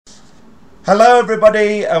Hello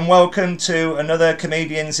everybody and welcome to another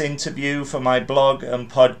comedian's interview for my blog and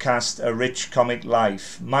podcast A Rich Comic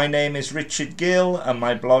Life. My name is Richard Gill and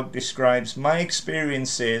my blog describes my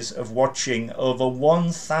experiences of watching over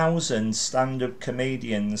 1,000 stand-up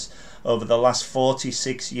comedians over the last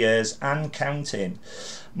 46 years and counting.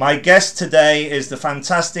 My guest today is the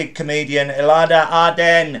fantastic comedian Ilayda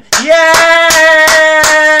Arden. Yes!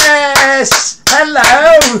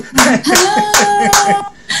 Hello! Hello!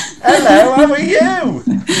 Hello, how are you?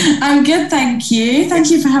 I'm good, thank you.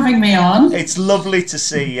 Thank you for having me on. It's lovely to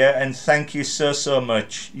see you, and thank you so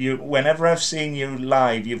much. Whenever I've seen you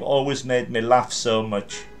live, you've always made me laugh so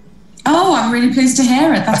much. Oh, I'm really pleased to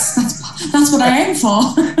hear it. That's what I aim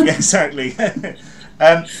for. Yeah, exactly.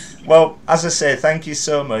 Well, as I say, thank you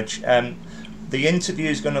so much. The interview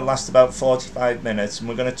is going to last about 45 minutes and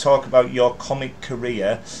we're going to talk about your comic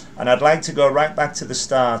career, and I'd like to go right back to the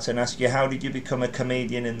start and ask you, how did you become a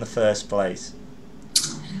comedian in the first place?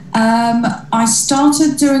 I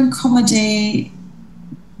started doing comedy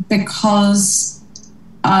because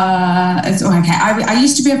I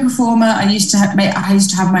used to be a performer. I used to have my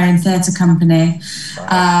own theatre company,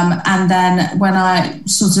 right. And then when I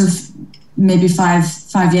sort of maybe five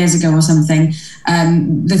years ago or something,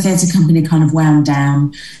 the theatre company kind of wound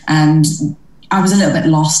down and I was a little bit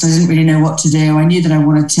lost. I didn't really know what to do. I knew that I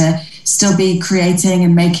wanted to still be creating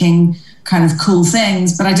and making kind of cool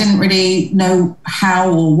things, but I didn't really know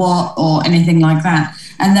how or what or anything like that.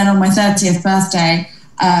 And then on my 30th birthday,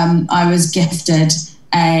 I was gifted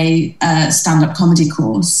a stand-up comedy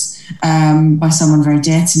course by someone very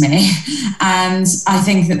dear to me. And I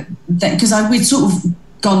think that because we'd sort of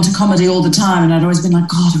gone to comedy all the time and I'd always been like,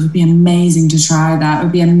 God, it would be amazing to try that. It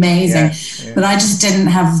would be amazing. Yeah. But I just didn't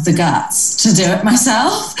have the guts to do it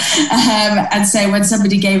myself. And so when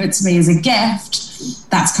somebody gave it to me as a gift,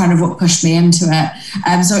 that's kind of what pushed me into it.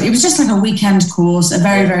 So it was just like a weekend course, a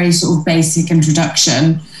very, very sort of basic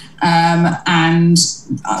introduction. And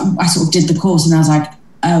I sort of did the course and I was like,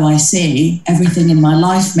 oh, I see. Everything in my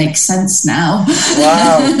life makes sense now.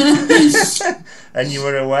 Wow. And you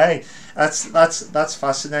were away. That's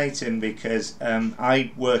fascinating because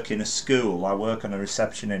I work in a school. I work on a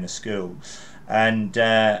reception in a school, and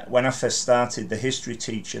when I first started, the history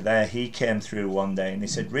teacher there, he came through one day and he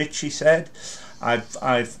said, "Rich," he said,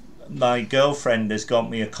 my girlfriend has got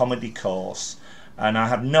me a comedy course, and I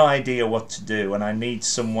have no idea what to do, and I need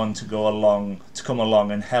someone to come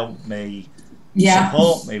along and help me,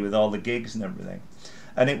 support me with all the gigs and everything."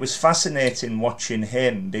 And it was fascinating watching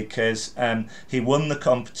him because he won the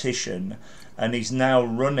competition and he's now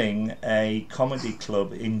running a comedy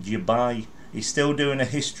club in Dubai. He's still doing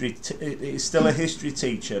he's still a history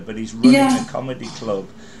teacher, but he's running a comedy club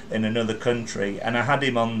in another country. And I had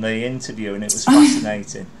him on the interview and it was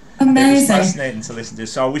fascinating. Amazing. It was fascinating to listen to.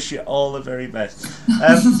 So I wish you all the very best.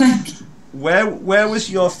 Where was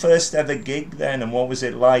your first ever gig then, and what was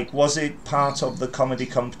it like? Was it part of the comedy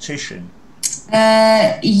competition?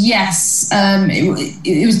 Yes,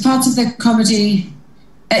 it was part of the comedy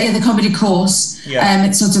course. Yeah.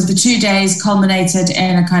 It's sort of the 2 days culminated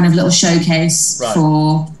in a kind of little showcase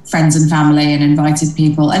for friends and family and invited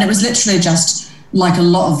people, and it was literally just like a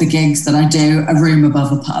lot of the gigs that I do, a room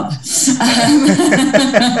above a pub.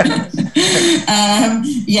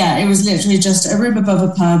 It was literally just a room above a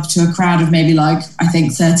pub to a crowd of maybe like, I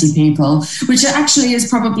think 30 people, which actually is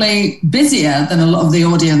probably busier than a lot of the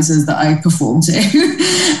audiences that I perform to.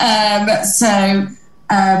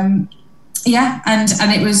 And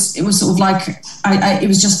it was sort of like, it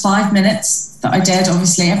was just 5 minutes that I did.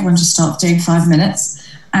 Obviously, everyone just started doing 5 minutes.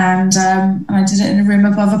 And I did it in a room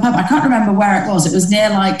above a pub. I can't remember where it was. It was near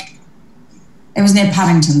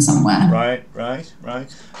Paddington somewhere. Right.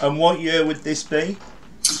 And what year would this be?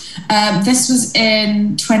 This was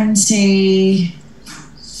in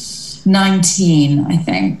 2019, I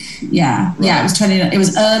think. Yeah, right. Yeah. It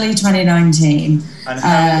was early 2019.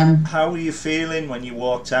 And how were you feeling when you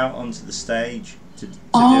walked out onto the stage?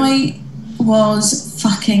 I was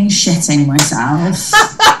fucking shitting myself.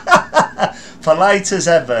 Polite as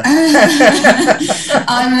ever.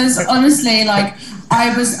 I was honestly like,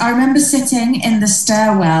 I remember sitting in the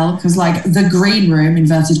stairwell because like the green room,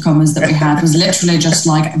 inverted commas, that we had was literally just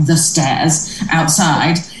like the stairs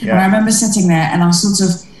outside. Yeah. And I remember sitting there and I sort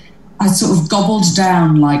of gobbled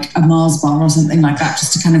down like a Mars bar or something like that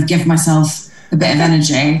just to kind of give myself a bit of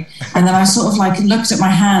energy. And then I sort of like looked at my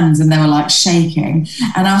hands and they were like shaking.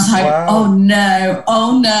 And I was like, wow. oh no,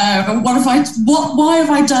 why have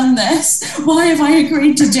I done this? Why have I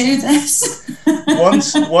agreed to do this?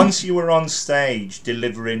 Once you were on stage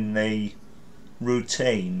delivering the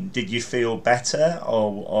routine, did you feel better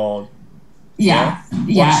or Yeah,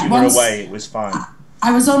 Once you were away, it was fine.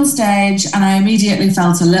 I was on stage and I immediately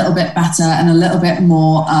felt a little bit better and a little bit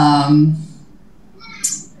more,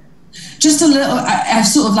 just a little, I've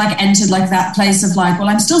sort of like entered like that place of like, well,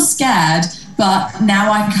 I'm still scared, but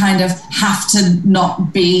now I kind of have to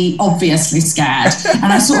not be obviously scared.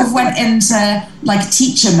 And I sort of went into like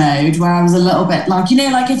teacher mode where I was a little bit like, you know,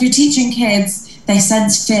 like if you're teaching kids, they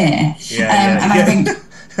sense fear. And I think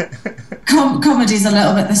comedy's a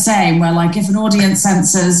little bit the same, where like if an audience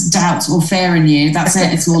senses doubt or fear in you, that's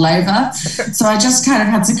it, it's all over. So I just kind of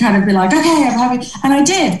had to kind of be like, okay, I'm having, and I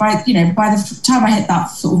did. By the time I hit that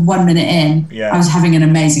sort of 1 minute in, I was having an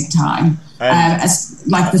amazing time. As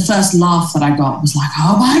like the first laugh that I got was like,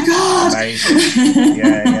 oh my god,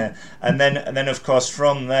 amazing. And then of course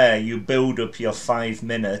from there you build up your 5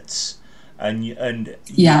 minutes. And you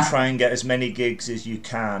try and get as many gigs as you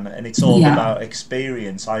can, and it's all about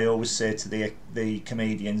experience. I always say to the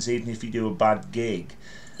comedians, even if you do a bad gig,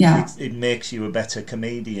 it makes you a better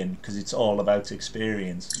comedian because it's all about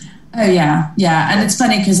experience. Oh yeah, and it's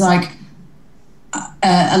funny because like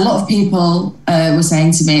a lot of people were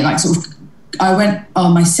saying to me, like sort of, I went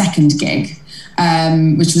on my second gig,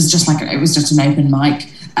 which was just like, it was just an open mic.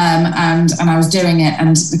 And I was doing it,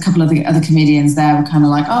 and a couple of the other comedians there were kind of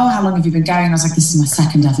like, oh, how long have you been going? And I was like, this is my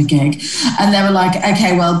second ever gig. And they were like,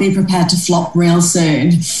 okay, well, be prepared to flop real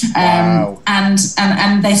soon. Wow. And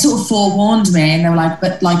they sort of forewarned me, and they were like,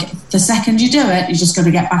 but like the second you do it, you just got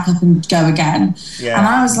to get back up and go again. And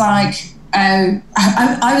I was like,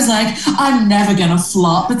 I was like, I'm never going to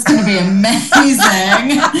flop. It's going to be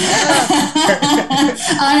amazing.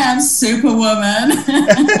 I am Superwoman.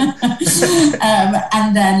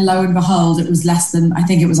 And then lo and behold, it was less than, I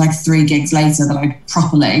think it was like 3 gigs later that I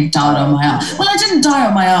properly died on my ass. Well, I didn't die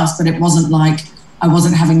on my ass, but it wasn't like, I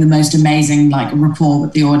wasn't having the most amazing like rapport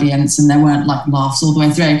with the audience, and there weren't like laughs all the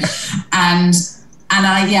way through. And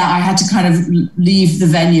I had to kind of leave the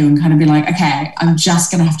venue and kind of be like, okay, I'm just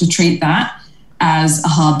going to have to treat that as a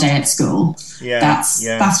hard day at school. That's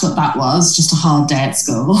what that was, just a hard day at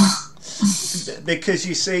school. Because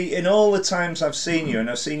you see, in all the times I've seen you, and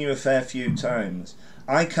I've seen you a fair few times,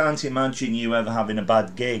 I can't imagine you ever having a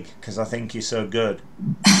bad gig because I think you're so good.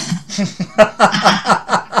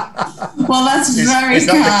 Well, that's very is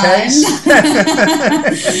kind. That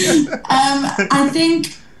the case? I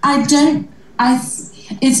think I don't.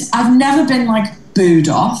 I've never been like booed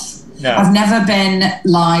off. No. I've never been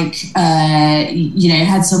like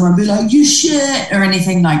had someone be like, you shit, or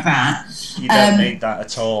anything like that. You don't need that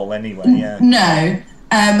at all anyway. No.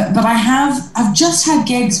 But I've just had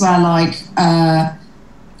gigs where like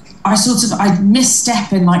I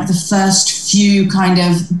misstep in like the first few kind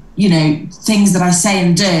of, things that I say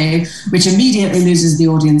and do, which immediately loses the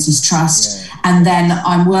audience's trust. And then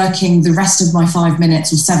I'm working the rest of my 5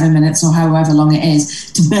 minutes or 7 minutes or however long it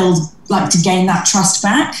is to build, like to gain that trust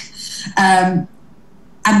back.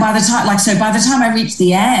 And by the time I reach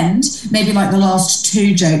the end, maybe like the last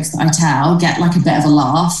 2 jokes that I tell get like a bit of a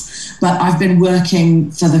laugh, but I've been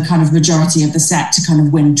working for the kind of majority of the set to kind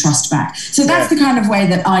of win trust back. So that's the kind of way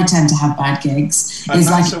that I tend to have bad gigs. And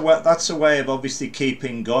that's a way of obviously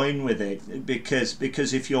keeping going with it, because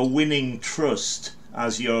if you're winning trust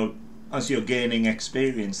as you're gaining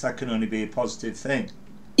experience, that can only be a positive thing.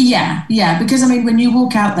 Yeah, because I mean, when you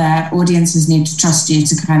walk out there, audiences need to trust you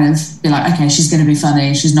to kind of be like, okay, she's going to be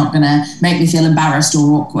funny, she's not going to make me feel embarrassed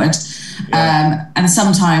or awkward. And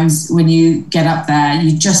sometimes when you get up there,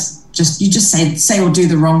 you just say or do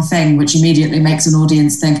the wrong thing, which immediately makes an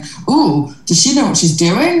audience think, "Ooh, does she know what she's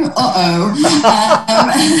doing?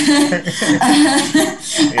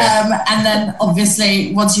 And then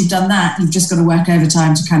obviously once you've done that, you've just got to work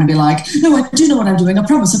overtime to kind of be like, no, I do know what I'm doing. I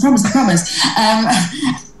promise.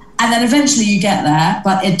 And then eventually you get there,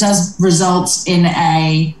 but it does result in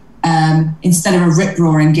a instead of a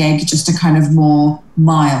rip-roaring gig, just a kind of more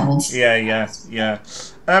mild. Yeah.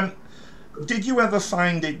 Did you ever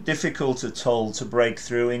find it difficult at all to break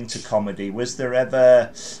through into comedy? Was there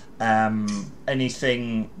ever any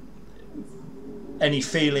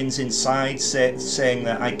feelings inside saying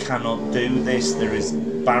that I cannot do this, there is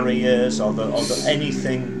barriers, or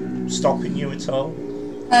anything stopping you at all?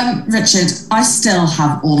 Richard, I still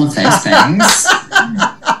have all of those things.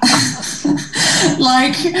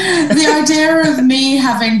 Like, the idea of me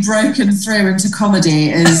having broken through into comedy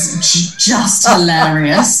is just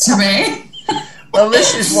hilarious to me. Well,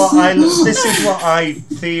 this is what I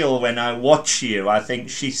feel when I watch you. I think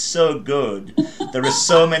she's so good. There are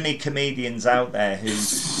so many comedians out there who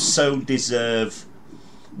so deserve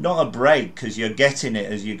not a break, because you're getting it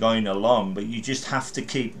as you're going along, but you just have to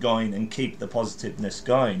keep going and keep the positiveness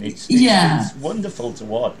going. It's wonderful to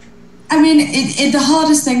watch. I mean, the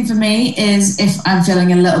hardest thing for me is if I'm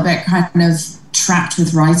feeling a little bit kind of trapped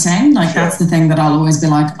with writing. Like, that's the thing that I'll always be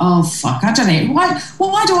like, oh fuck, I don't know,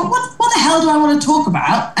 what the hell do I want to talk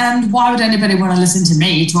about, and why would anybody want to listen to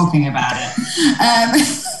me talking about it?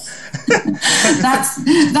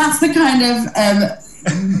 That's the kind of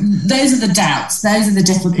those are the doubts, those are the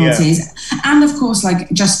difficulties, and of course, like,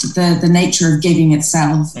 just the nature of gigging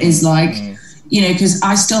itself is like, you know, because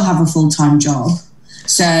I still have a full-time job.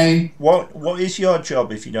 So what is your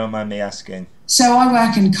job, if you don't mind me asking? So I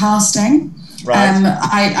work in casting. Right.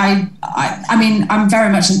 I mean, I'm very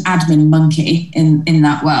much an admin monkey in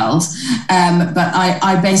that world, but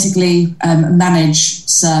I basically manage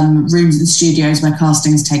some rooms and studios where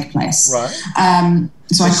castings take place. Right.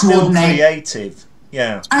 So it's I coordinate. Still creative.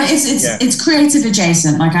 Yeah. It's creative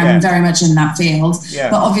adjacent. Like, I'm very much in that field. Yeah.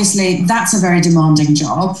 But obviously, that's a very demanding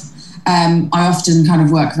job. I often kind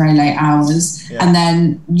of work very late hours, and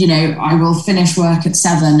then, you know, I will finish work at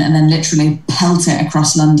 7 and then literally pelt it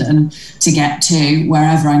across London to get to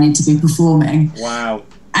wherever I need to be performing. Wow.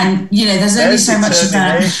 And, you know, there's only so much of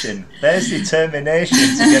that. There's determination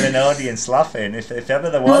to get an audience laughing, if ever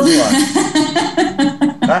there was one.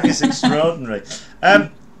 That is extraordinary.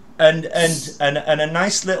 And a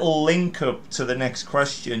nice little link up to the next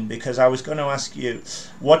question, because I was going to ask you,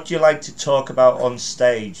 what do you like to talk about on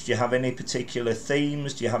stage? Do you have any particular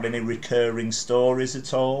themes? Do you have any recurring stories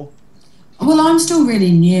at all? Well, I'm still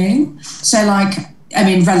really new. So, like, I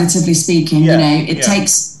mean, relatively speaking, you know,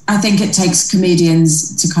 I think it takes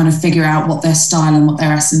comedians to kind of figure out what their style and what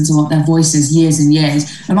their essence and what their voice is years and years.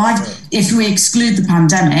 And if we exclude the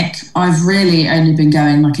pandemic, I've really only been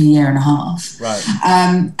going like a year and a half. Right.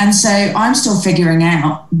 And so I'm still figuring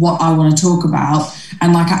out what I want to talk about.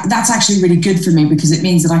 And like, that's actually really good for me, because it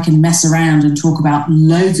means that I can mess around and talk about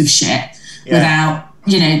loads of shit without,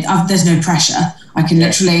 you know, there's no pressure. I can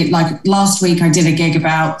literally, like, last week I did a gig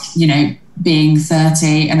about, you know, being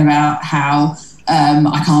 30 and about how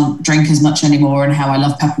I can't drink as much anymore and how I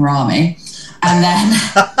love pepperami, and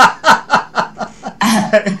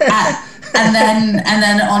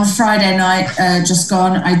then on Friday night just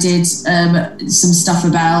gone, I did some stuff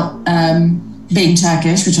about being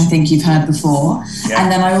Turkish, which I think you've heard before,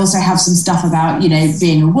 and then I also have some stuff about, you know,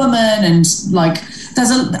 being a woman, and like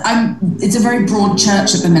it's a very broad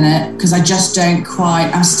church at the minute, because I just don't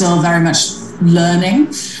quite, I'm still very much learning.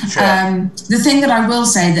 The thing that I will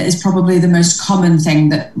say that is probably the most common thing,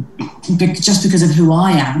 that just because of who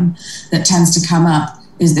I am, that tends to come up,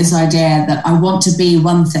 is this idea that I want to be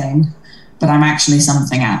one thing, but I'm actually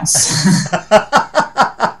something else.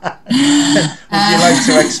 Would you like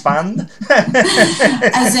to expand?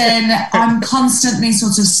 As in, I'm constantly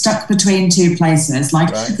sort of stuck between two places.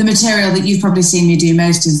 Like, the material that you've probably seen me do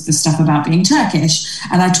most is the stuff about being Turkish.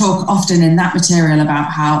 And I talk often in that material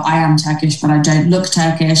about how I am Turkish, but I don't look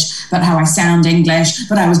Turkish, but how I sound English,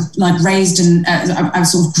 but I was like raised in, I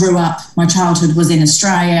sort of grew up, my childhood was in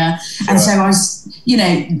Australia. And so I was, you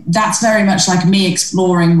know, that's very much like me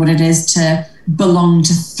exploring what it is to belong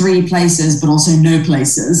to three places, but also no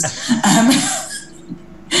places.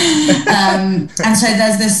 And so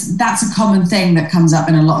that's a common thing that comes up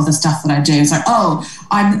in a lot of the stuff that I do. It's like, oh,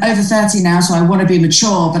 I'm over 30 now, so I want to be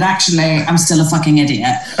mature, but actually I'm still a fucking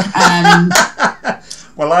idiot.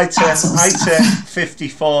 Well, I turn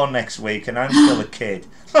 54 next week, and I'm still a kid.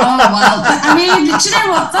 Oh, well, I mean, do you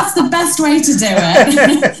know what? That's the best way to do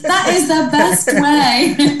it. That is the best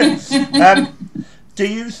way. Do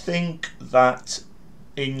you think that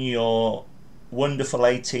in your wonderful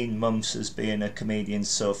 18 months as being a comedian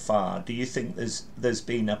so far, do you think there's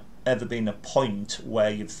ever been a point where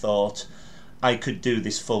you've thought, I could do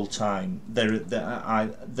this full time?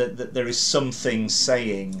 There is something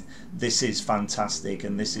saying this is fantastic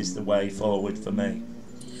and this is the way forward for me.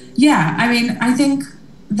 Yeah, I mean, I think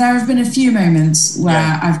there have been a few moments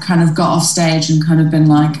where I've kind of got off stage and kind of been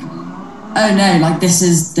like, oh no, like this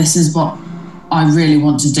is what I really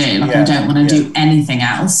want to do. Like, I don't want to do anything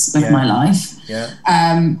else with my life. Yeah.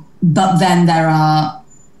 But then there are,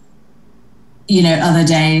 you know, other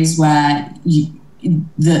days where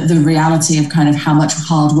the reality of kind of how much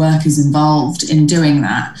hard work is involved in doing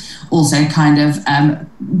that also kind of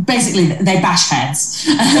basically they bash heads.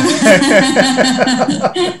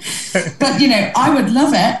 But, you know, I would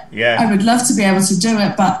love it. Yeah. I would love to be able to do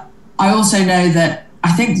it, but I also know that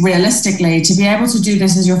I think realistically, to be able to do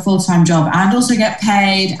this as your full-time job and also get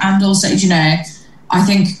paid and also, you know, I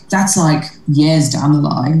think that's like years down the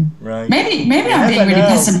line. Right. Maybe I'm being really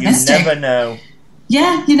pessimistic. You never know.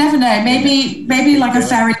 Yeah, you never know. Maybe like a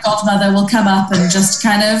fairy godmother will come up and just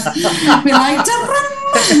kind of be like,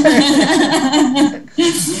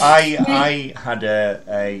 I had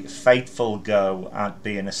a fateful go at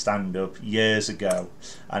being a stand-up years ago,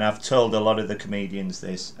 and I've told a lot of the comedians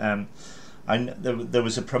this. There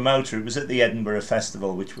was a promoter. It was at the Edinburgh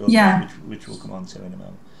Festival, which we'll come on to in a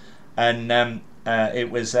moment, and it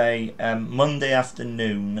was a Monday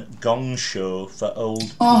afternoon gong show for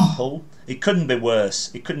old people. It couldn't be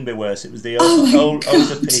worse. It was the older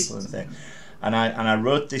people and thing. And I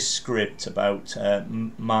wrote this script about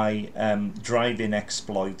my driving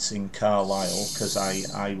exploits in Carlisle, because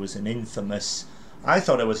I was an infamous. I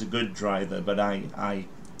thought I was a good driver, but I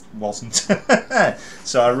wasn't.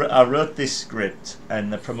 So I wrote this script,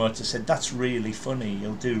 and the promoter said, "That's really funny.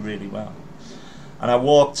 You'll do really well." And I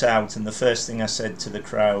walked out, and the first thing I said to the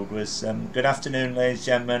crowd was, "Good afternoon, ladies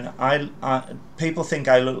and gentlemen. People think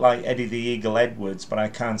I look like Eddie the Eagle Edwards, but I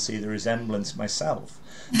can't see the resemblance myself.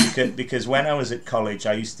 Because when I was at college,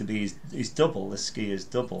 I used to be his double, the skier's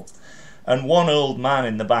double." And one old man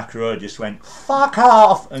in the back row just went, "Fuck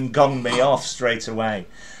off," and gonged me off straight away.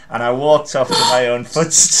 And I walked off to my own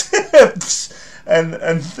footsteps. And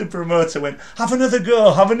the promoter went, "Have another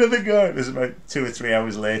go, have another go." It was about 2 or 3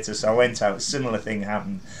 hours later, so I went out, a similar thing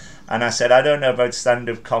happened. And I said, "I don't know about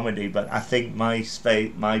stand-up comedy, but I think my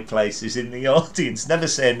place is in the audience." Never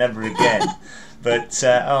say never again. But,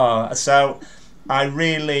 so I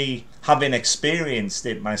really, having experienced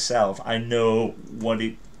it myself, I know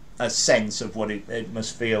a sense of what it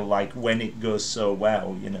must feel like when it goes so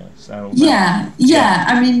well, you know. So yeah.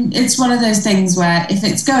 I mean, it's one of those things where if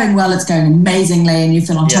it's going well, it's going amazingly, and you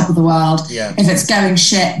feel on top of the world. Yeah. If it's going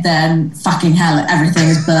shit, then fucking hell, everything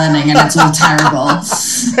is burning and it's all terrible.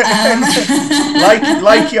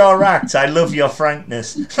 Like your act, I love your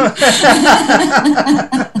frankness.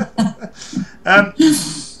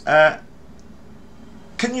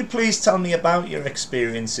 Can you please tell me about your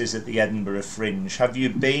experiences at the Edinburgh Fringe? Have you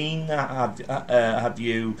been? Have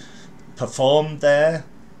you performed there?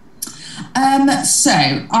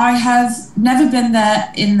 So I have never been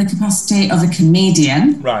there in the capacity of a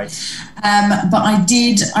comedian. Right. But I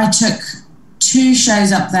took 2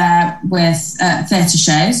 shows up there with theatre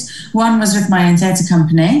shows. One was with my own theatre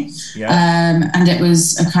company, and it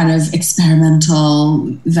was a kind of experimental,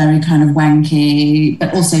 very kind of wanky,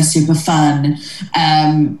 but also super fun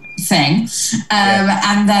thing.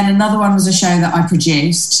 And then another one was a show that I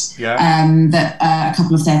produced, that a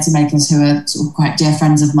couple of theatre makers who are sort of quite dear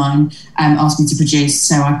friends of mine asked me to produce,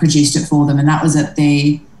 so I produced it for them. And that was at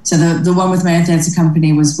the one with my own theatre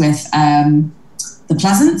company was with the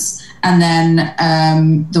Pleasance. And then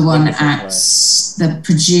the one that I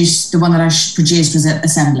produced was at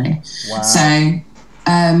Assembly. Wow. So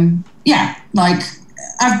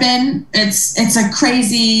I've been. It's a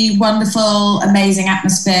crazy, wonderful, amazing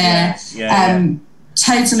atmosphere.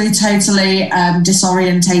 Totally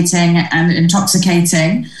disorientating and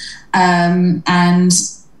intoxicating. And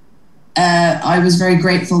I was very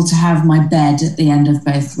grateful to have my bed at the end of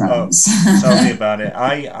both runs. Tell me about it.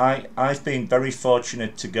 I've been very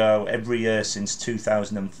fortunate to go every year since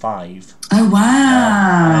 2005. Oh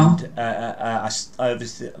wow!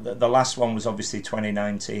 Obviously, the last one was obviously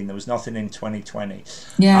 2019. There was nothing in 2020.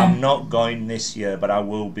 Yeah. I'm not going this year, but I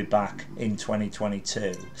will be back in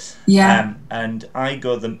 2022. Yeah. And I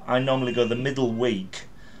normally go the middle week.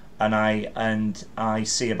 And I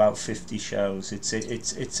see about 50 shows. It's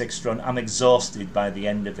extraordinary. I'm exhausted by the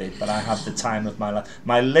end of it, but I have the time of my life.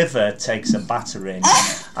 My liver takes a battering.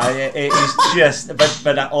 It is just.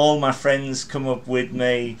 But all my friends come up with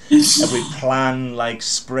me. And we plan like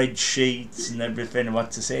spreadsheets and everything.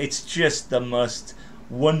 What to say? It's just the most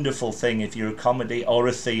wonderful thing if you're a comedy or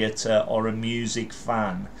a theatre or a music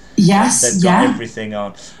fan. Yes. They've got everything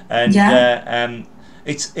on. And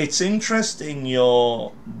It's interesting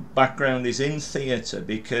your background is in theatre,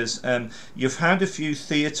 because you've had a few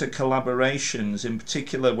theatre collaborations, in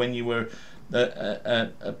particular when you were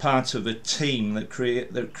a part of a team that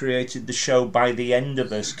created the show By the End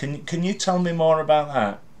of Us. Can you tell me more about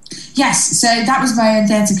that? Yes, so that was my own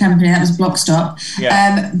theatre company. That was Blockstop.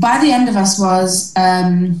 Yeah. By the End of Us was I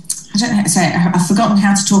don't know how to say it. I've forgotten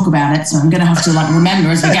how to talk about it, so I'm going to have to remember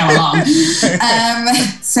as we go along.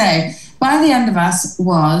 So By the End of Us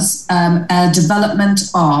was a development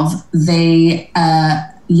of the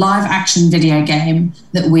live action video game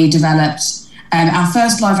that we developed. Our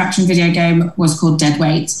first live action video game was called Dead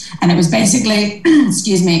Weight, and it was basically,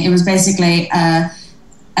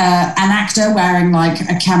 an actor wearing like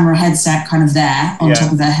a camera headset kind of there on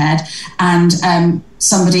top of their head, and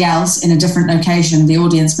somebody else in a different location, the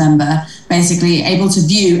audience member, basically able to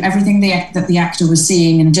view everything that the actor was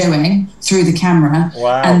seeing and doing through the camera.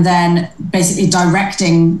 Wow. And then basically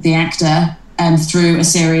directing the actor through a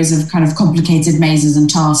series of kind of complicated mazes and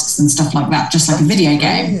tasks and stuff like that, just like a video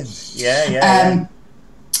game. Yeah.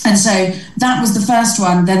 And so that was the first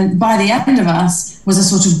one. Then by the end of Us was a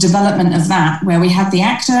sort of development of that, where we had the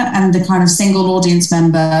actor and the kind of single audience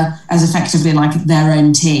member as effectively like their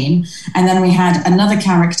own team. And then we had another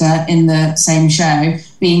character in the same show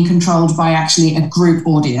being controlled by actually a group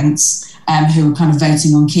audience who were kind of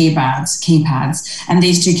voting on keypads. And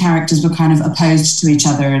these two characters were kind of opposed to each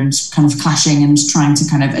other and kind of clashing and trying to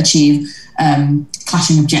kind of achieve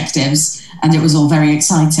clashing objectives. And it was all very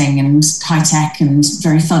exciting and high tech and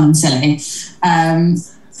very fun and silly.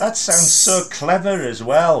 That sounds so clever as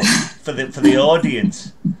well for the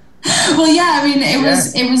audience. Well, yeah, I mean,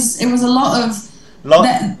 it was a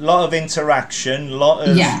lot of interaction, lot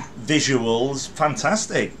of visuals.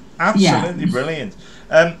 Fantastic, absolutely brilliant.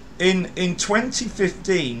 In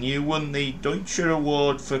 2015, you won the Deutscher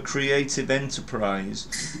Award for Creative Enterprise,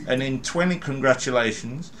 and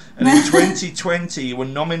congratulations. And in 2020, you were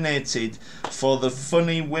nominated for the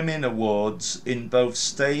Funny Women Awards in both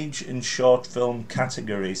stage and short film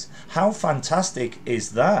categories. How fantastic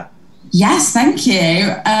is that? Yes, thank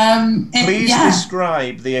you. Please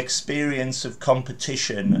describe the experience of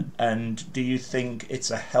competition, and do you think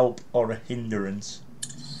it's a help or a hindrance?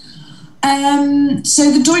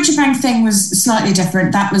 So the Deutsche Bank thing was slightly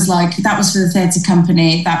different. That was for the theatre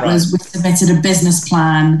company. We submitted a business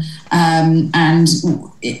plan, and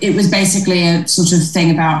it was basically a sort of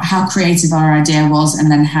thing about how creative our idea was,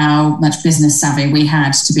 and then how much business savvy we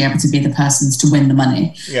had to be able to be the persons to win the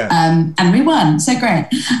money. And we won, so great.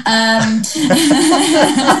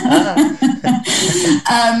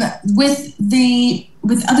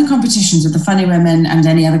 With other competitions, with the Funny Women and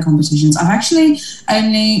any other competitions, I've actually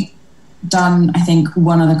only done, I think,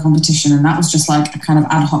 one other competition, and that was just like a kind of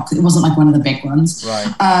ad hoc. It wasn't like one of the big ones.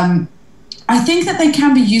 Right. I think that they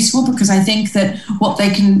can be useful because I think that what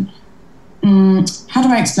they can... how do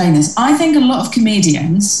I explain this? I think a lot of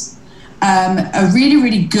comedians are really,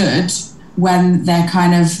 really good when they're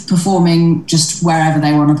kind of performing just wherever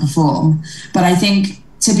they want to perform. But I think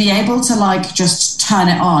to be able to like just turn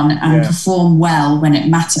it on and perform well when it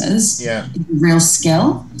matters is a real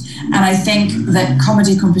skill. And I think that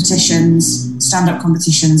comedy competitions, stand-up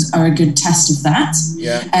competitions, are a good test of that,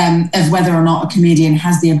 of whether or not a comedian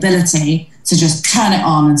has the ability to just turn it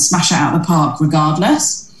on and smash it out of the park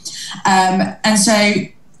regardless. And so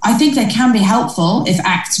I think they can be helpful if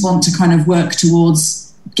acts want to kind of work towards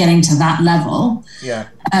getting to that level.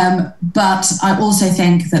 But I also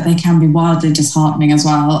think that they can be wildly disheartening as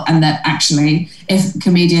well, and that actually if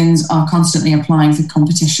comedians are constantly applying for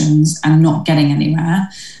competitions and not getting anywhere,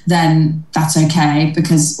 then that's okay,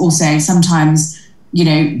 because also sometimes, you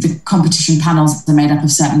know, the competition panels are made up of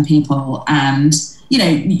certain people, and you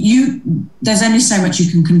know, there's only so much you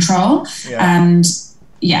can control, and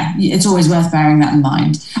it's always worth bearing that in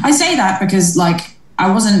mind. I say that because like I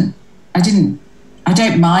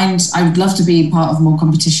don't mind. I would love to be part of more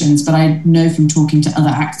competitions, but I know from talking to other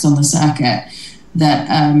acts on the circuit that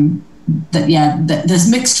there's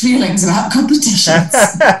mixed feelings about competitions.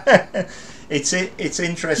 It's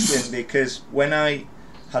interesting because when I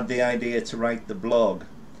had the idea to write the blog,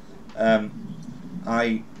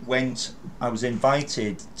 I was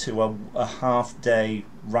invited to a half-day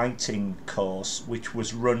writing course which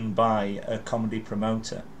was run by a comedy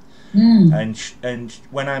promoter. And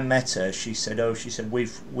when I met her, she said,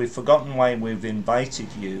 we've forgotten why we've invited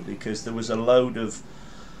you, because there was a load of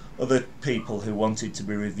other people who wanted to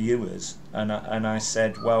be reviewers, and I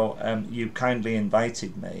said, well, you kindly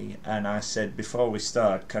invited me, and I said, before we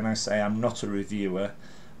start, can I say I'm not a reviewer,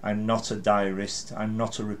 I'm not a diarist, I'm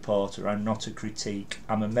not a reporter, I'm not a critique,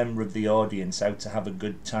 I'm a member of the audience out to have a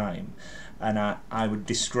good time, and I would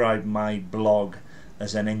describe my blog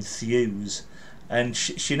as an enthuse. And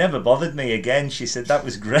she never bothered me again. She said that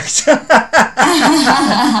was great. And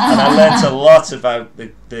I learnt a lot about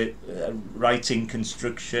the writing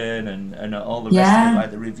construction and all the rest of it,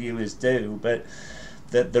 like the reviewers do. But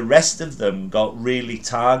the rest of them got really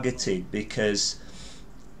targeted because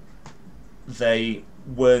they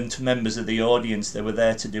weren't members of the audience. They were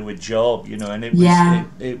there to do a job, you know. And it was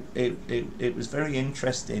it was very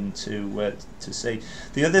interesting to see.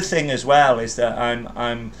 The other thing as well is that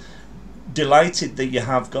I'm delighted that you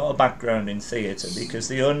have got a background in theatre, because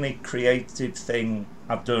the only creative thing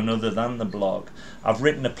I've done other than the blog, I've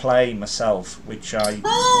written a play myself, which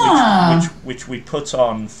we put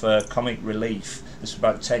on for Comic Relief. This was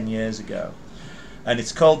about 10 years ago, and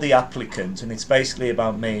it's called The Applicant, and it's basically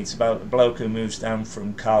about me. It's about a bloke who moves down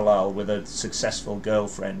from Carlisle with a successful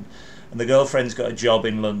girlfriend, and the girlfriend's got a job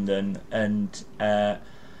in London, and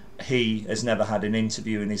he has never had an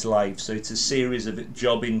interview in his life, so it's a series of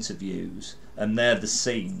job interviews, and they're the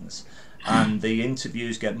scenes, and the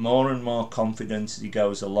interviews get more and more confident as he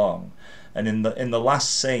goes along. And in the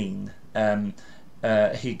last scene,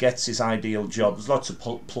 he gets his ideal job. There's lots of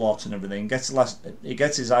plot and everything. He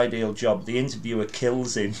gets his ideal job. The interviewer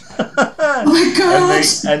kills him. Oh my God!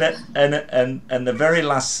 And the very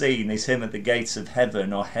last scene is him at the gates of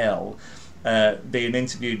heaven or hell, being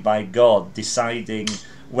interviewed by God, deciding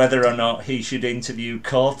whether or not he should interview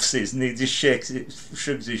corpses, and he just shrugs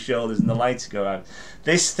his shoulders, and the lights go out.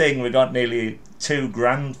 This thing we got nearly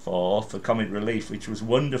 $2,000 for comic relief, which was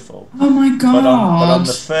wonderful. Oh my God! But on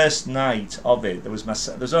the first night of it, there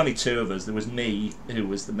was only two of us. There was me, who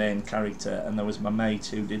was the main character, and there was my mate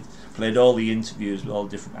who played all the interviews with all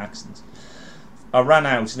different accents. I ran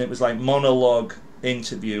out, and it was like monologue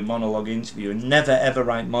interview, and never ever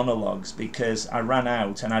write monologues, because I ran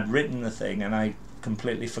out and I'd written the thing and I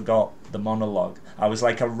completely forgot the monologue. I was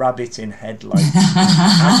like a rabbit in headlights.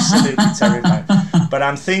 Absolutely terrifying. But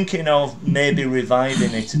I'm thinking of maybe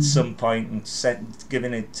reviving it at some point and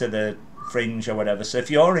giving it to the Fringe or whatever. So if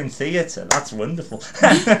you're in theatre, that's wonderful.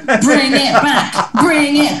 Bring it back,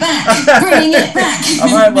 bring it back, bring it back. I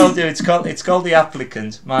might well do. It's called The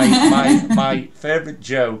Applicant. My favourite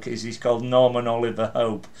joke is he's called Norman Oliver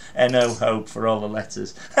Hope, N.O. Hope for all the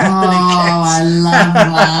letters. Oh, I love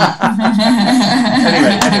that.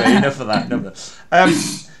 anyway, enough of that.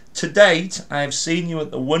 To date, I have seen you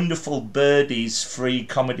at the wonderful Birdies Free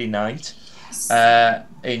Comedy Night.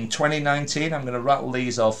 In 2019, I'm going to rattle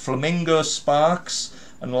these off: Flamingo Sparks,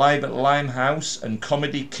 and Live at Limehouse, and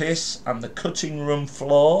Comedy Kiss, and The Cutting Room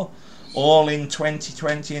Floor, all in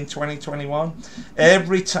 2020 and 2021.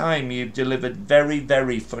 Every time you've delivered very,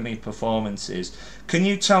 very funny performances. Can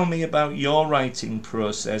you tell me about your writing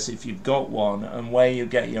process, if you've got one, and where you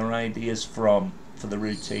get your ideas from for the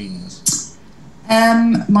routines?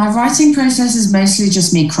 My writing process is mostly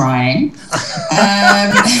just me crying.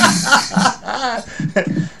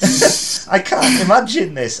 I can't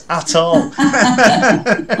imagine this at all.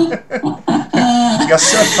 You're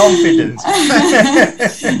so confident.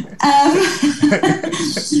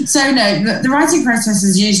 So no, the writing process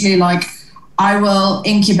is usually like, I will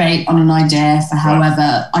incubate on an idea for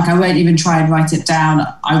however, like I won't even try and write it down.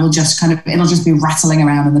 I will just it'll just be rattling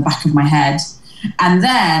around in the back of my head. And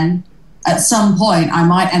then at some point, I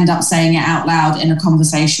might end up saying it out loud in a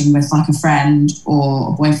conversation with like a friend or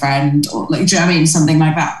a boyfriend, or like, do you know what I mean? Something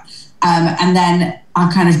like that. And then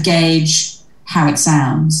I'll kind of gauge how it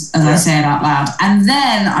sounds as I say it out loud. And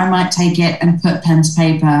then I might take it and put pen to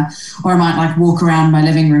paper, or I might like walk around my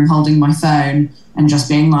living room holding my phone and just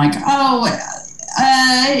being like,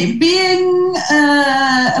 being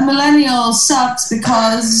a millennial sucks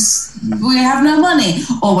because we have no money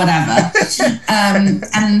or whatever.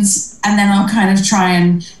 And then I'll kind of try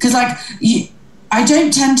and, because like I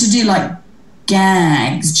don't tend to do like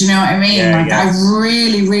gags, do you know what I mean? I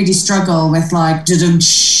really, really struggle with like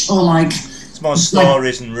or like, it's more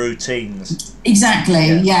stories and routines.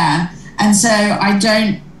 Exactly, yeah. And so I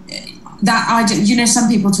don't, you know, some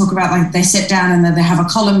people talk about like they sit down and then they have a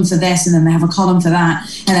column for this and then they have a column for that,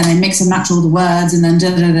 and then they mix and match all the words, and then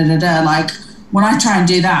like when I try and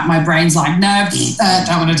do that, my brain's like, no,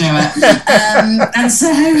 don't want to do it. And so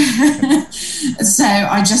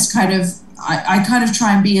I just kind of, I kind of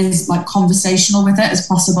try and be as like conversational with it as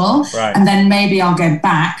possible. Right. And then maybe I'll go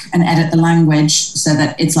back and edit the language so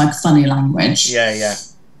that it's like funny language. Yeah.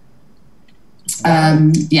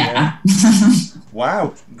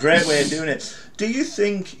 Wow, great way of doing it. Do you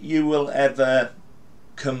think you will ever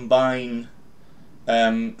combine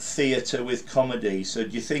theatre with comedy? So do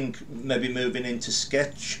you think maybe moving into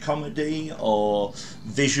sketch comedy or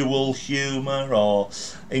visual humour, or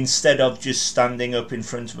instead of just standing up in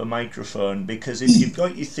front of a microphone? Because if you've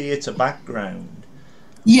got your theatre background,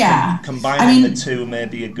 combining the two may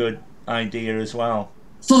be a good idea as well.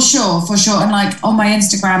 For sure. And like on my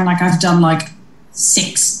Instagram, like I've done like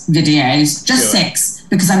 6 videos, just 6,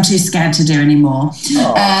 because I'm too scared to do anymore.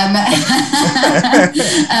 But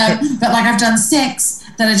like I've done 6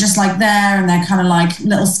 that are just like there, and they're kind of like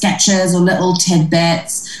little sketches or little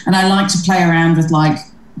tidbits, and I like to play around with like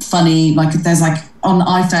funny, like there's like on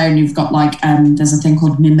iPhone you've got like there's a thing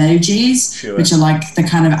called memojis, which are like the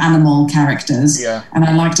kind of animal characters, and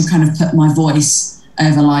I like to kind of put my voice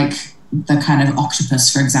over like the kind of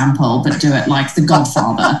octopus, for example, but do it like the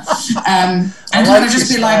Godfather, and kind of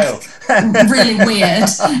just be like really weird.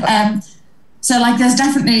 So like there's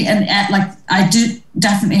definitely I do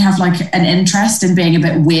definitely have like an interest in being a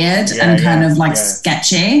bit weird and kind of like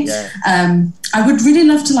sketchy. I would really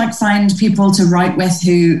love to like find people to write with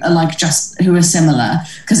who are like who are similar,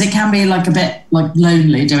 because it can be like a bit like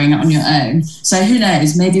lonely doing it on your own. So who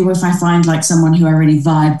knows, maybe if I find like someone who I really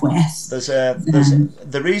vibe with. There's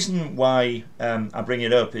the reason why I bring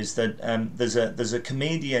it up is that there's a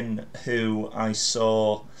comedian who I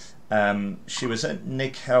saw. She was at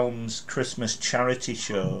Nick Helm's Christmas charity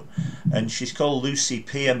show, and she's called Lucy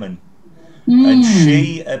Pearman. And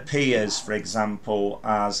she appears, for example,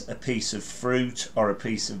 as a piece of fruit or a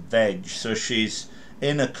piece of veg. So she's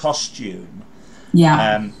in a costume.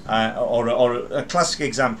 Or a classic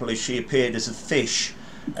example is she appeared as a fish,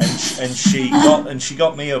 and she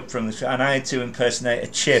got me up from the, and I had to impersonate a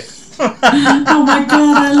chip. Oh my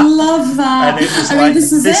god, I love that. And it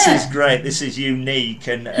was this is great, this is unique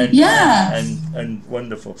and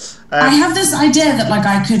wonderful. I have this idea that like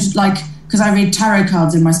I could like, because I read tarot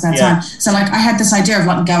cards in my spare time, so like I had this idea of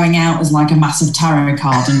like going out as like a massive tarot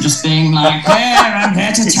card and just being like, here, I'm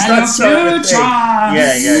here to tell your future.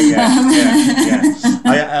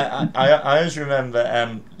 I always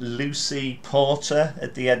remember Lucy Porter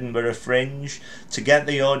at the Edinburgh Fringe. To get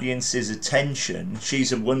the audience's attention,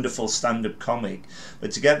 she's a wonderful stand-up comic,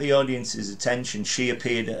 but to get the audience's attention, she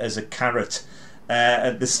appeared as a carrot.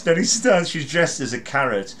 At the very start, she's dressed as a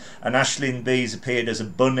carrot, and Aisling Bees appeared as a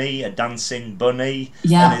bunny, a dancing bunny,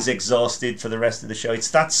 and is exhausted for the rest of the show.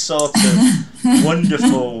 It's that sort of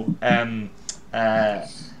wonderful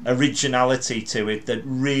originality to it that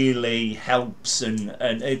really helps,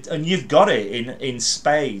 and you've got it in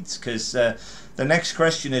spades, because the next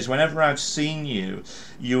question is, whenever I've seen you,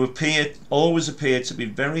 you always appear to be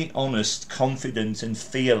very honest, confident, and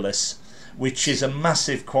fearless, which is a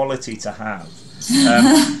massive quality to have.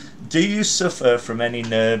 Do you suffer from any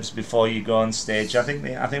nerves before you go on stage? I think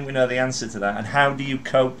we know the answer to that. And how do you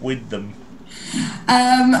cope with them?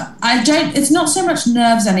 I don't. It's not so much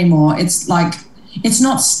nerves anymore. It's like, it's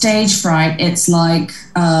not stage fright. It's like,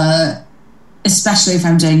 especially if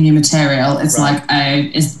I'm doing new material, it's like, oh,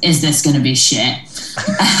 is this going to be shit?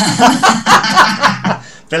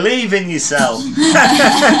 Believe in yourself. So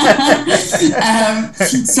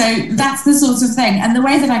that's the sort of thing. And the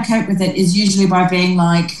way that I cope with it is usually by being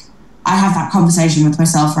like, I have that conversation with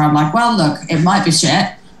myself where I'm like, well, look, it might be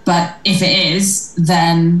shit, but if it is,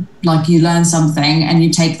 then like you learn something and you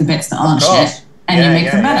take the bits that aren't shit and you make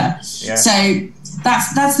them better. Yeah. So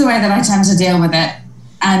that's the way that I tend to deal with it.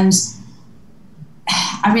 And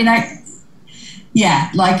I mean, I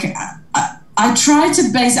try to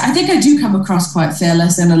I think I do come across quite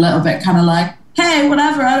fearless and a little bit kind of like, hey,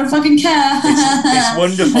 whatever, I don't fucking care. It's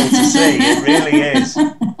wonderful to see. It really is.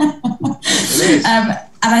 It is.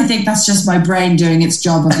 And I think that's just my brain doing its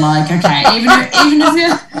job of like, okay, even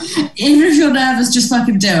if you're nervous, just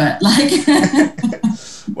fucking do it. Like,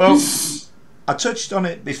 well, I touched on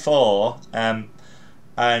it before, and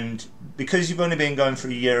because you've only been going for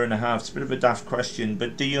a year and a half, it's a bit of a daft question,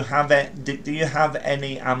 but do you have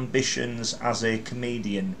any ambitions as a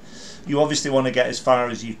comedian? You obviously want to get as far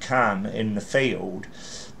as you can in the field,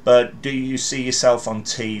 but do you see yourself on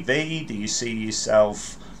TV? Do you see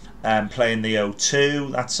yourself playing the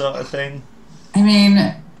O2, that sort of thing? I mean,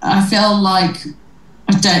 I feel like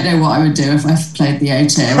I don't know what I would do if I played the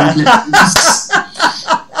O2.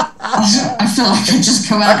 I feel like I'd just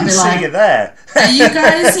come out and be like, see you there. Are you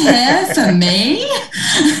guys here for me?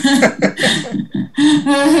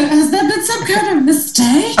 Has there been some kind of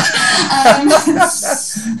mistake?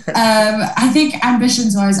 I think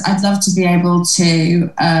ambitions-wise, I'd love to be able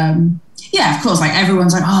to, of course, like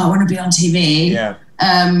everyone's like, oh, I want to be on TV. Yeah.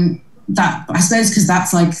 That I suppose because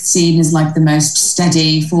that's like seen as like the most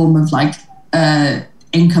steady form of like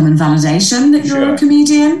income and validation that you're a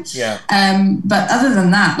comedian. Yeah. But other than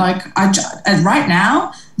that, like right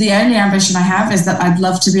now, the only ambition I have is that I'd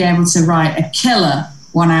love to be able to write a killer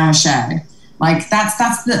 1 hour show. Like that's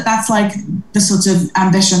like the sort of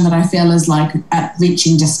ambition that I feel is like at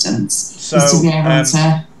reaching distance. So is to be able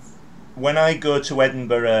to. When I go to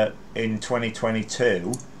Edinburgh in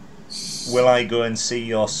 2022, will I go and see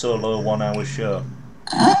your solo 1 hour show?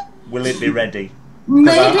 Will it be ready?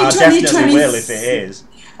 Maybe I definitely will if it is.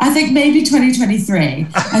 I think maybe 2023.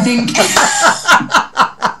 I think.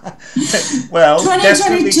 Well,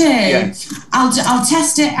 2022. I'll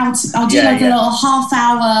test it. I'll do a little half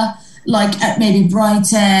hour, like at maybe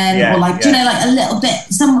Brighton, or like do you know, like a little bit.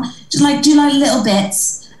 Just like do like little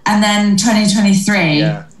bits, and then 2023.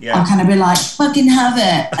 I'll kind of be like, fucking have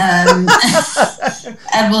it.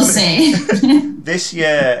 and we'll see. This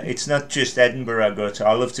year, it's not just Edinburgh I go to.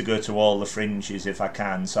 I love to go to all the fringes if I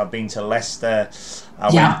can. So I've been to Leicester,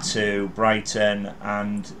 I went to Brighton,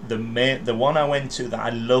 and the one I went to that I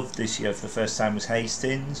loved this year for the first time was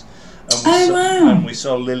Hastings. And we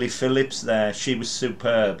saw Lily Phillips there. She was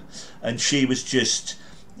superb, and she was just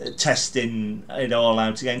testing it all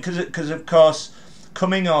out again. Because of course,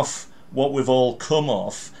 coming off what we've all come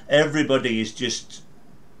off, everybody is just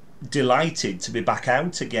delighted to be back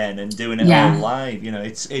out again and doing it all live. You know,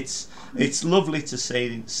 it's lovely to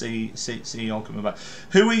see you all coming back.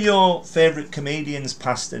 Who are your favourite comedians,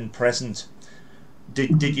 past and present?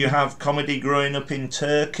 Did you have comedy growing up in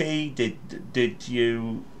Turkey? Did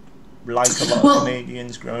you like a lot of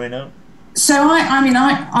comedians growing up? So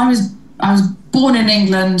I was born in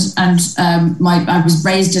England, and I was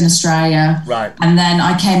raised in Australia. Right. And then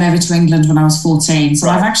I came over to England when I was 14. So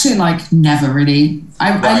I've actually never really.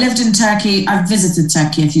 I lived in Turkey. I've visited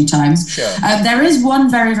Turkey a few times. Sure. There is one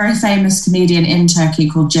very, very famous comedian in Turkey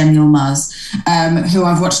called Cem Yılmaz, who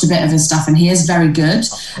I've watched a bit of his stuff, and he is very good.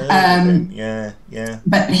 I've heard of him. Yeah.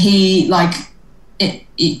 But he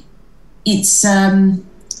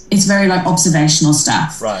it's very observational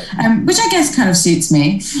stuff, right? Which I guess kind of suits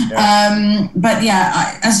me. Yeah. But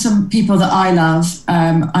yeah, as for people that I love,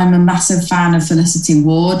 I'm a massive fan of Felicity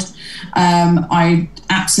Ward. I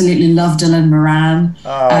absolutely love Dylan Moran.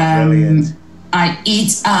 Oh, brilliant! I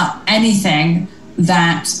eat up anything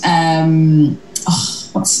that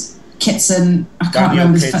what's Kitson? I can't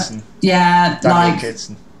remember. Kitson. Yeah, Daniel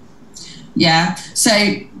Kitson. Yeah.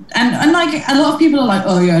 So. And a lot of people are like,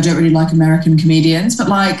 oh yeah, I don't really like American comedians, but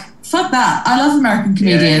fuck that, I love American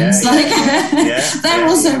comedians. They're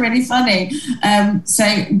also really funny. So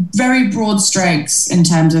very broad strokes in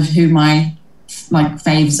terms of who my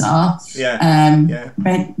faves are.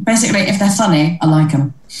 But basically, if they're funny, I like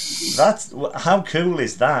them. That's how cool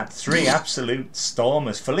is that? 3 absolute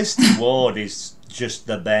stormers. Felicity Ward is just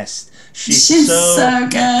the best. She's so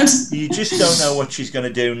good. You just don't know what she's going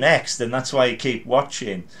to do next, and that's why you keep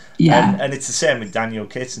watching. Yeah. And it's the same with Daniel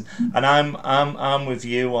Kitson. And I'm with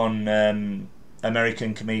you on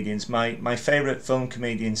American comedians. My favourite film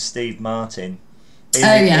comedian, Steve Martin.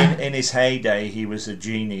 In his heyday, he was a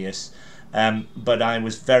genius. But I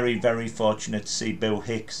was very, very fortunate to see Bill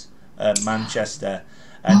Hicks at Manchester,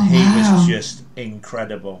 and he was just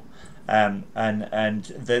incredible. And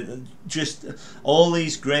just all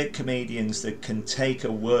these great comedians that can take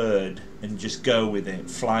a word and just go with it,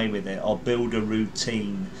 fly with it, or build a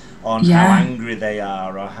routine on how angry they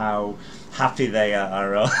are or how happy they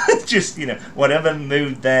are, or just whatever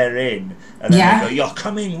mood they're in, and then they go, "You're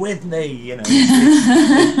coming with me,"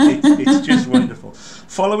 it's just wonderful.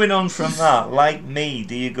 Following on from that, like me,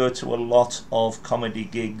 do you go to a lot of comedy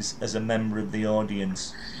gigs as a member of the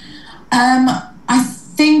audience? I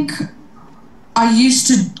think I used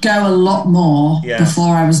to go a lot more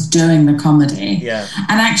before I was doing the comedy. Yeah.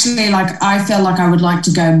 And actually, I feel like I would like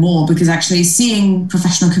to go more, because actually seeing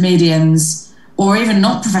professional comedians, or even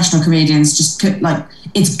not professional comedians, just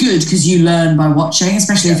it's good because you learn by watching,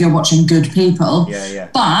 especially if you're watching good people. Yeah.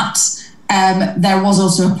 But there was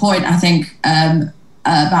also a point, I think,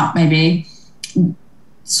 about maybe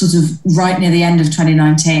sort of right near the end of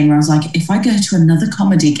 2019, where I was like, if I go to another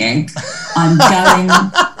comedy gig, I'm going to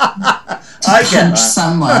punch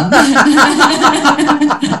someone.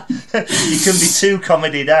 You can be too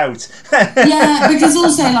comedied out. Yeah, because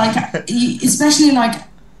also especially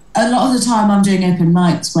a lot of the time I'm doing open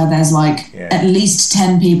mics where there's at least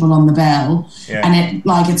 10 people on the bill, and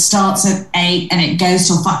it starts at 8 and it goes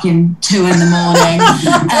till fucking 2 in the morning.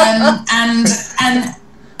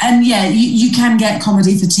 And you can get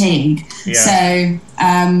comedy fatigue. So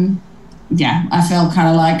I feel kind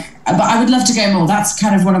of but I would love to go more. That's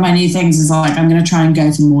kind of one of my new things, is I'm going to try and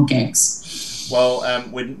go to more gigs. Well,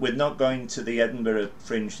 we're not going to the Edinburgh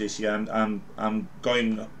Fringe this year. I'm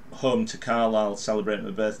going home to Carlisle, celebrating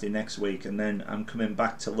my birthday next week, and then I'm coming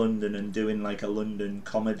back to London and doing a London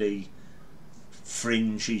comedy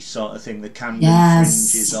fringy sort of thing. The Camden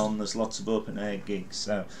Fringe is on. There's lots of open air gigs,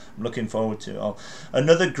 so I'm looking forward to it all.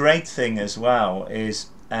 Another great thing as well is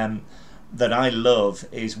that I love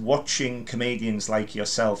is watching comedians like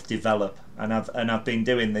yourself develop, and I've been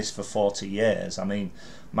doing this for 40 years. I mean,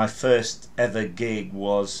 my first ever gig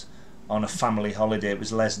was on a family holiday. It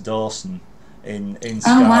was Les Dawson in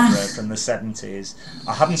Scarborough from the 70s.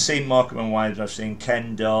 I haven't seen Morecambe and Wise, but I've seen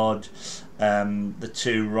Ken Dodd, the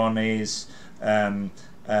two Ronnies,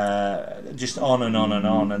 just on and on and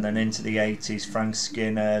on, and then into the 80s, Frank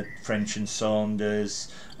Skinner, French and Saunders,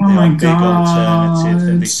 the Big Alternative,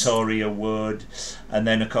 the Victoria Wood, and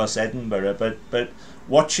then of course Edinburgh. But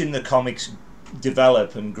watching the comics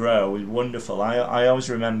develop and grow is wonderful. I always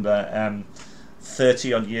remember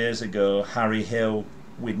 30 odd years ago, Harry Hill,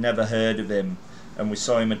 we'd never heard of him, and we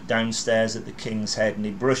saw him downstairs at the King's Head, and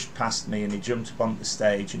he brushed past me and he jumped up on the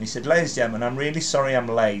stage and he said, "Ladies and gentlemen, I'm really sorry I'm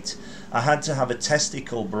late. I had to have a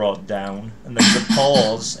testicle brought down." And there was a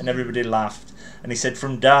pause and everybody laughed, and he said,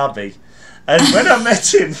 "From Derby." And when I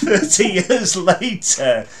met him 30 years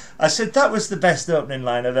later, I said, "That was the best opening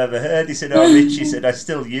line I've ever heard." He said, "Oh, Rich," he said, "I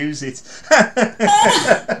still use it."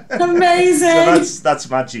 Amazing. So that's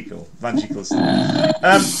magical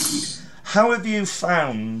stuff. How have you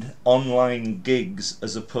found online gigs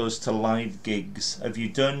as opposed to live gigs? Have you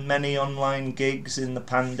done many online gigs in the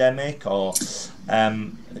pandemic, or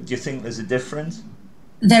do you think there's a difference?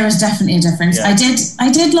 There is definitely a difference. Yeah. I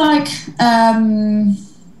did like,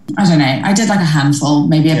 I don't know, I did like a handful,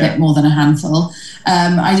 maybe a bit more than a handful.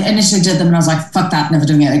 I initially did them and I was like, fuck that, never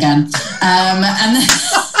doing it again. And then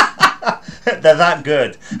they're that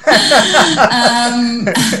good.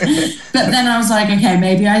 But then I was like, okay,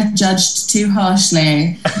 maybe I judged too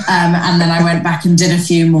harshly. And then I went back and did a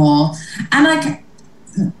few more. And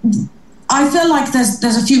I feel like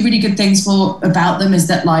there's a few really good things about them, is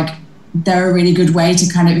that like they're a really good way to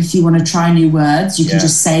kind of, if you want to try new words, you can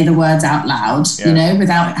just say the words out loud, you know,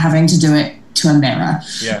 without having to do it to a mirror.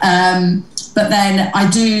 But then I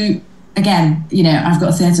do, again, you know, I've got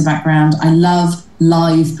a theatre background. I love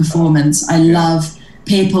live performance. I love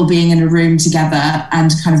people being in a room together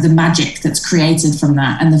and kind of the magic that's created from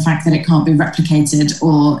that, and the fact that it can't be replicated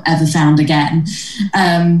or ever found again.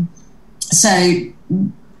 So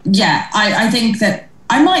yeah, I think that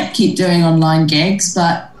I might keep doing online gigs,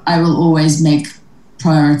 but I will always make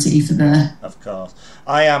priority for the... Of course.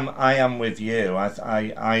 I am with you.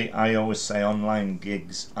 I always say online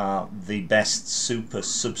gigs are the best super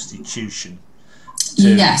substitution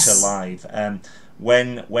to live.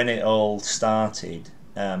 When it all started,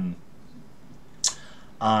 I'd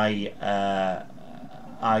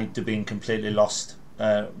have been completely lost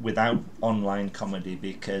without online comedy,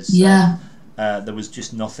 because there was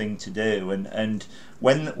just nothing to do, and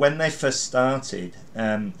when they first started,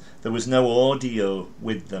 there was no audio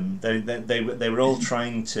with them. They were all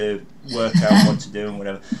trying to work out what to do and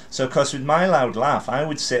whatever. So of course, with my loud laugh, I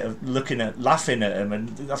would sit laughing at them,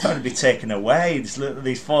 and I thought it'd be taken away. Just look at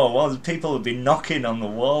these four walls. People would be knocking on the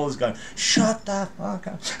walls, going, "Shut the fuck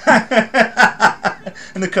up!"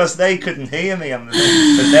 And of course, they couldn't hear me on the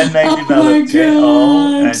thing. But then they developed it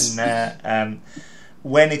all, and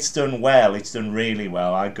when it's done well, it's done really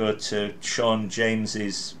well. I go to Sean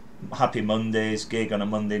James's Happy Mondays gig on a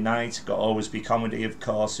Monday night. Got Always Be Comedy, of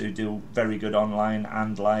course, who do very good online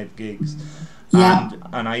and live gigs.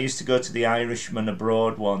 And I used to go to the Irishman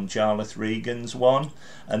Abroad one, Jarlath Regan's one,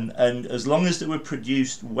 and as long as they were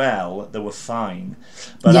produced well, they were fine.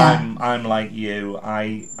 But I'm like you.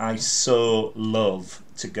 I so love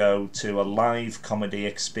to go to a live comedy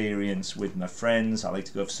experience with my friends. I like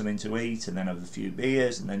to go for something to eat and then have a few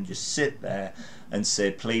beers and then just sit there and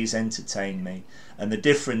say, "Please entertain me." And the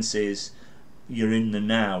difference is, you're in the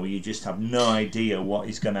now. You just have no idea what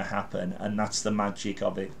is going to happen, and that's the magic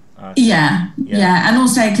of it. Yeah. And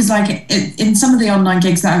also, because like in some of the online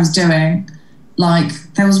gigs that I was doing, like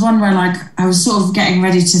there was one where like I was sort of getting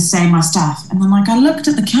ready to say my stuff, and then like I looked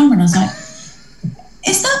at the camera and I was like,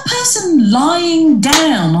 is that person lying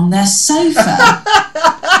down on their sofa?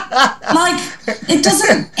 Like, it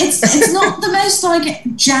doesn't, it's not the most like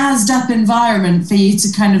jazzed up environment for you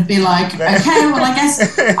to kind of be like, okay, well I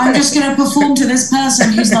guess I'm just going to perform to this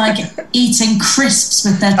person who's like eating crisps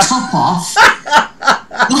with their top off.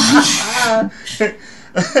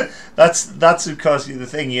 That's of course the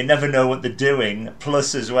thing. You never know what they're doing.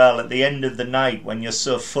 Plus, as well, at the end of the night, when you're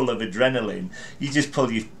so full of adrenaline, you just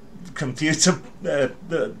pull your computer the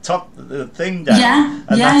thing down,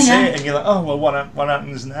 and that's it. And you're like, oh well, what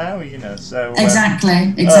happens now? You know. So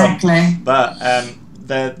exactly. But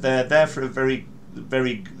they're there for a very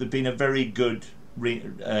they've been a very good.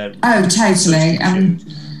 Totally.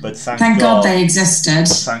 But thank God they existed.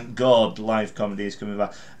 Thank God live comedy is coming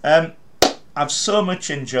back. I've so much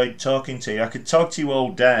enjoyed talking to you. I could talk to you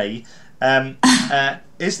all day.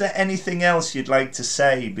 Is there anything else you'd like to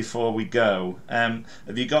say before we go? Have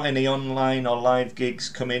you got any online or live gigs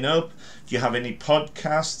coming up? Do you have any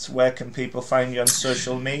podcasts? Where can people find you on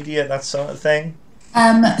social media, that sort of thing?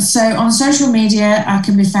 So on social media, I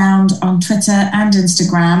can be found on Twitter and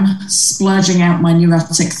Instagram, splurging out my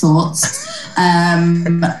neurotic thoughts.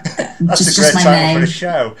 That's just, a great just my title name. for a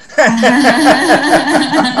show.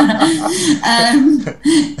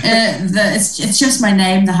 It's just my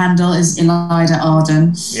name. The handle is Ilayda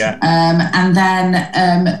Arden. Yeah. And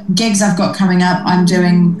then gigs I've got coming up. I'm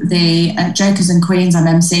doing the Jokers and Queens. I'm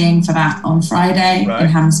emceeing for that on Friday in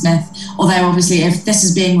Hammersmith. Although obviously, if this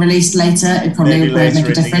is being released later, it probably won't make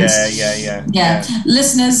a difference. Yeah.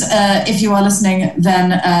 Listeners, if you are listening,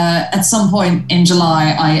 then at some point in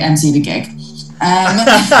July, I MC the gig.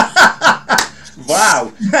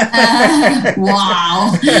 Wow.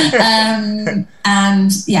 Wow.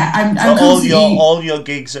 And yeah, I'm all your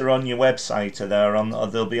gigs are on your website, or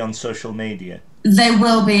they'll be on social media? They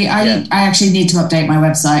will be. I actually need to update my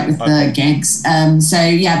website with the gigs. So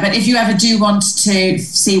yeah, but if you ever do want to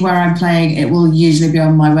see where I'm playing, it will usually be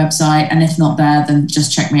on my website. And if not there, then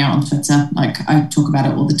just check me out on Twitter. Like, I talk about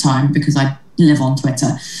it all the time because I live on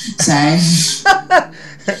Twitter. So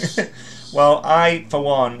well, I, for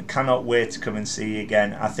one, cannot wait to come and see you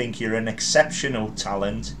again. I think you're an exceptional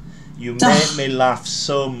talent. You made me laugh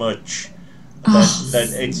so much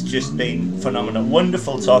that it's just been phenomenal.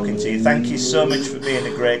 Wonderful talking to you. Thank you so much for being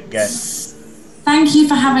a great guest. Thank you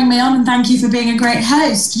for having me on, and thank you for being a great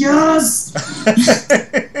host. Yes!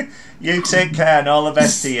 You take care, and all the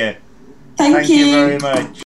best to you. Thank you very much.